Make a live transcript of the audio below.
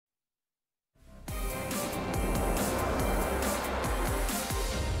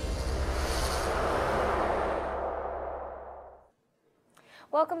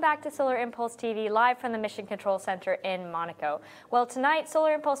Welcome back to Solar Impulse TV, live from the Mission Control Center in Monaco. Well, tonight,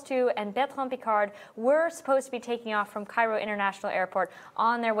 Solar Impulse 2 and Bertrand Piccard were supposed to be taking off from Cairo International Airport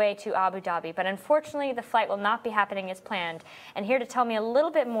on their way to Abu Dhabi, but unfortunately, the flight will not be happening as planned. And here to tell me a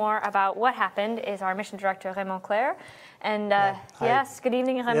little bit more about what happened is our Mission Director, Raymond Claire. And yes, good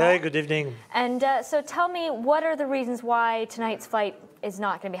evening, Raymond. Yeah, good evening. And so tell me, what are the reasons why tonight's flight is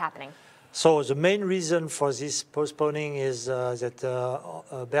not going to be happening? So the main reason for this postponing is that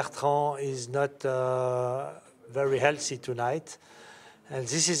Bertrand is not very healthy tonight. And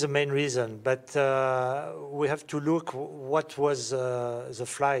this is the main reason. But we have to look what was the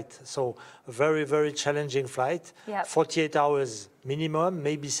flight. So a very, very challenging flight. Yep. 48 hours minimum,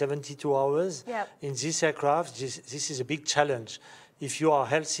 maybe 72 hours. Yep. In this aircraft, this is a big challenge. If you are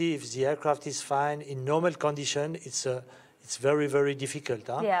healthy, if the aircraft is fine, in normal condition, it's very, very difficult.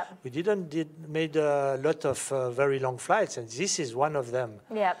 Huh? Yeah. We made a lot of very long flights, and this is one of them.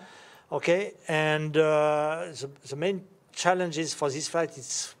 Yeah. Okay, and the main challenges for this flight,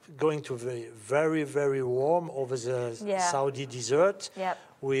 it's going to be very, very warm over the Saudi desert. Yep.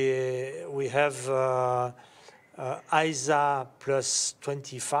 We have ISA plus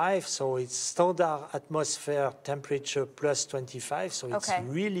 25, so it's standard atmosphere temperature plus 25, so it's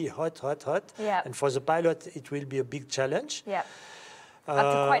really hot, hot, hot. Yep. And for the pilot, it will be a big challenge. Yeah. Up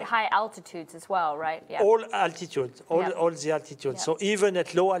to quite high altitudes as well, right? Yeah. All altitude, all the altitude. Yep. So even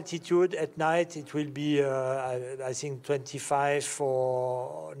at low altitude at night, it will be, I think, 25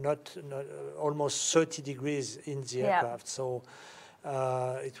 or not almost 30 degrees in the aircraft. So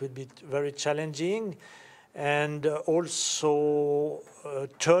it will be very challenging. And also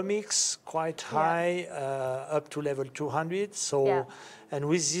thermics quite high, up to level 200. So, and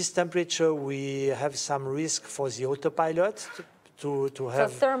with this temperature, we have some risk for the autopilot to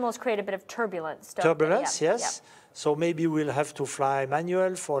have. So thermals create a bit of turbulence. Turbulence, yes. So maybe we'll have to fly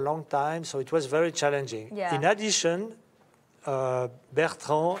manual for a long time. So it was very challenging. Yeah. In addition,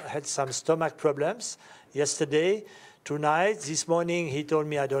 Bertrand had some stomach problems yesterday. Tonight, this morning, he told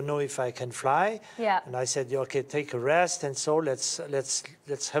me, I don't know if I can fly. Yeah. And I said, okay, take a rest. And so let's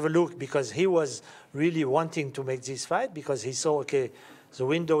have a look, because he was really wanting to make this flight because he saw, okay, the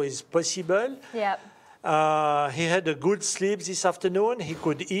window is possible. Yeah. He had a good sleep this afternoon. He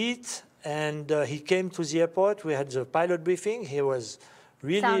could eat, and he came to the airport. We had the pilot briefing. He was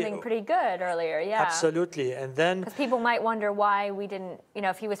really sounding pretty good earlier, yeah. Absolutely. And then, because people might wonder why we didn't,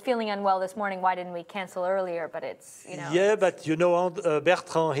 if he was feeling unwell this morning, why didn't we cancel earlier? But it's, Yeah, but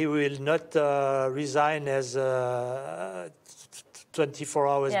Bertrand, he will not resign as 24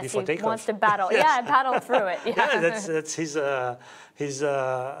 hours before takeoff. He wants to battle. Battle through it. Yeah, that's his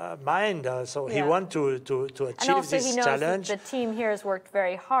mind. So he wants to achieve and also this he knows challenge. That the team here has worked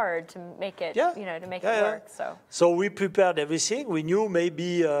very hard to make it, to make it work. So we prepared everything. We knew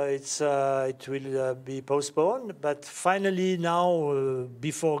maybe it will be postponed, but finally now,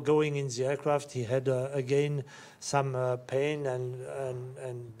 before going in the aircraft, he had again some pain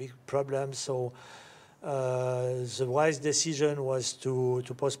and big problems. So. The wise decision was to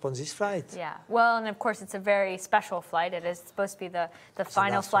postpone this flight. Yeah, well, and of course it's a very special flight. It is supposed to be the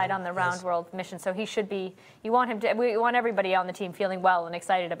final flight on the round world mission. So he should be. We want everybody on the team feeling well and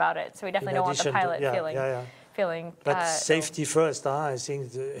excited about it. So we definitely don't want the pilot feeling. But safety first. I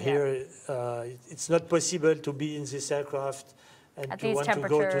think here it's not possible to be in this aircraft and to want to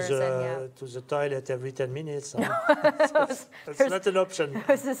go to the toilet every 10 minutes. That's not an option.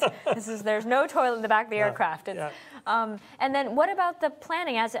 There's no toilet in the back of the aircraft. And then what about the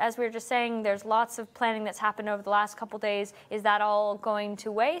planning? As we were just saying, there's lots of planning that's happened over the last couple of days. Is that all going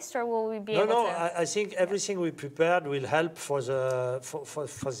to waste, or will we be able to? No, I think everything we prepared will help for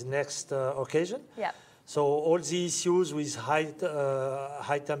the next occasion. Yeah. So all the issues with high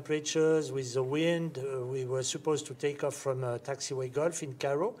temperatures, with the wind, we were supposed to take off from Taxiway Gulf in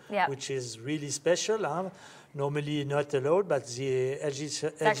Cairo, which is really special. Huh? Normally not allowed, but the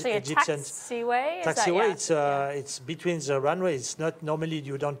Egyptian taxiway, it's between the runways. It's not normally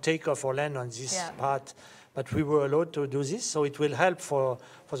you don't take off or land on this part, but we were allowed to do this, so it will help for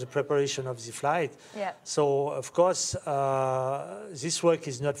the preparation of the flight. Yeah. So, of course, this work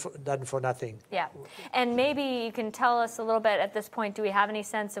is not done for nothing. Yeah. And maybe you can tell us a little bit at this point, do we have any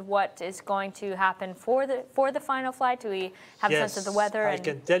sense of what is going to happen for the final flight? Do we have a sense of the weather? I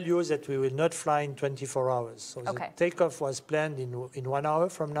can tell you that we will not fly in 24 hours. So the takeoff was planned in 1 hour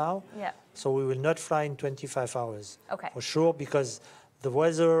from now. Yeah. So we will not fly in 25 hours. Okay. For sure, because the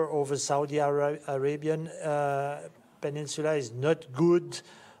weather over Saudi Arabian Peninsula is not good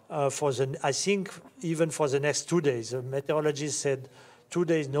I think even for the next 2 days. The meteorologist said 2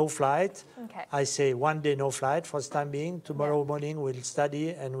 days no flight. Okay. I say 1 day no flight for the time being. Tomorrow morning we'll study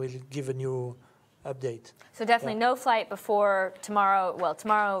and we'll give a new update. So definitely no flight before tomorrow. Well,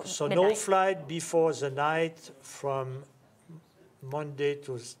 tomorrow So midnight. no flight before the night from Monday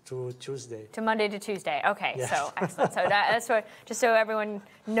to Tuesday. To Monday to Tuesday. Okay, Yes. so excellent. So that's what, just so everyone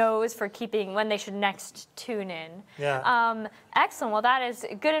knows for keeping when they should next tune in. Yeah. Excellent. Well, that is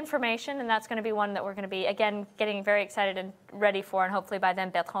good information, and that's going to be one that we're going to be, again, getting very excited and ready for, and hopefully by then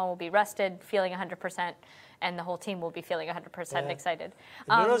Bertrand will be rested, feeling 100%, and the whole team will be feeling 100% excited.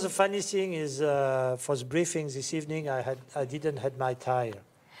 You know, the funny thing is, for the briefing this evening, I didn't have my tie.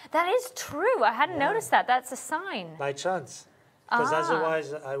 That is true. I hadn't noticed that. That's a sign. By chance. Because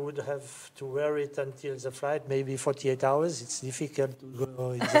otherwise I would have to wear it until the flight, maybe 48 hours. It's difficult to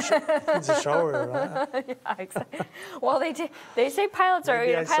go in the shower. Right? Yeah, exactly. Well, they say pilots are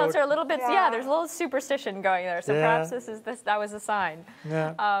a little bit, there's a little superstition going there. So perhaps that was a sign.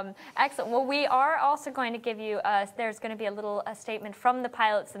 Yeah. Excellent. Well, we are also going to give you, there's going to be a statement from the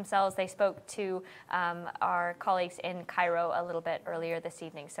pilots themselves. They spoke to our colleagues in Cairo a little bit earlier this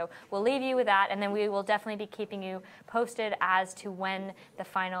evening. So we'll leave you with that, and then we will definitely be keeping you posted as to when the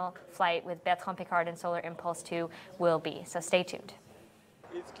final flight with Bertrand Piccard and Solar Impulse 2 will be. So stay tuned.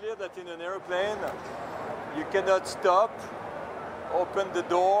 It's clear that in an airplane, you cannot stop, open the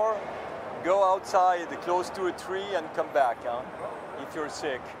door, go outside close to a tree and come back if you're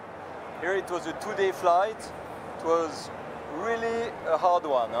sick. Here it was a 2-day flight. It was really a hard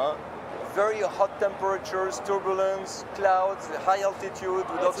one. Very hot temperatures, turbulence, clouds, high altitude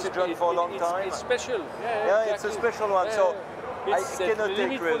with oxygen for a long time. It's special. Yeah, exactly. It's a special one. So it's I cannot the take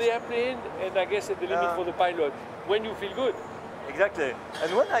limit risks. for the airplane, and I guess at the limit for the pilot. When you feel good. Exactly.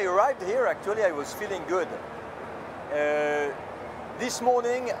 And when I arrived here, actually, I was feeling good. This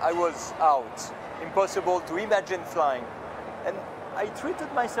morning, I was out. Impossible to imagine flying. And I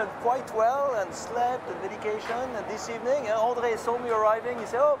treated myself quite well and slept and medication. And this evening, André saw me arriving. He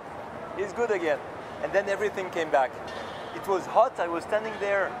said, "Oh, he's good again." And then everything came back. It was hot. I was standing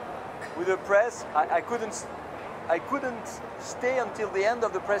there with the press. I couldn't stay until the end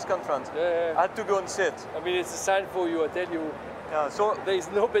of the press conference. I had to go and sit. I mean, it's a sign for you, I tell you. So there is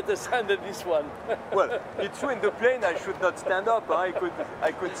no better sign than this one. Well, it's true, in the plane I should not stand up. I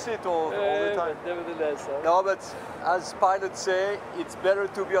could sit all the time. But nevertheless. No, but as pilots say, it's better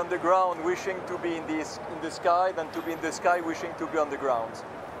to be on the ground wishing to be in the sky than to be in the sky wishing to be on the ground.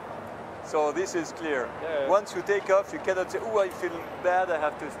 So this is clear. Once you take off, you cannot say, "Oh, I feel bad, I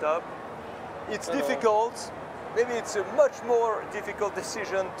have to stop." It's difficult. Maybe it's a much more difficult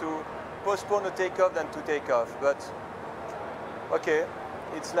decision to postpone a takeoff than to take off. But okay,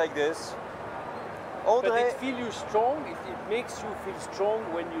 it's like this. But it feels you strong. It makes you feel strong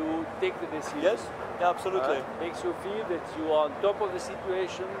when you take the decision. Yes, yeah, absolutely. It makes you feel that you are on top of the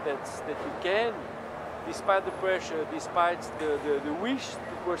situation, that you can, despite the pressure, despite the wish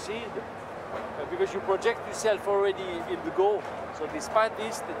to proceed, because you project yourself already in the goal. So despite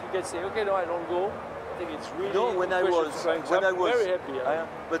this, that you can say, "Okay, no, I don't go." I think it's really. No, when I was very happy.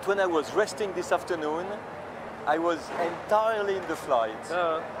 But when I was resting this afternoon, I was entirely in the flight.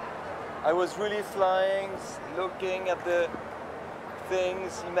 I was really flying, looking at the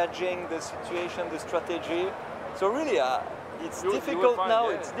things, imagining the situation, the strategy. So really, it's difficult now.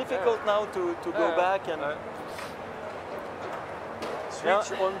 It's difficult now to go back and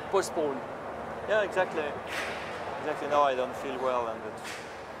switch on postpone. Yeah, exactly. Exactly. Now I don't feel well, and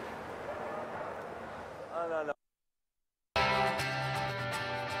no.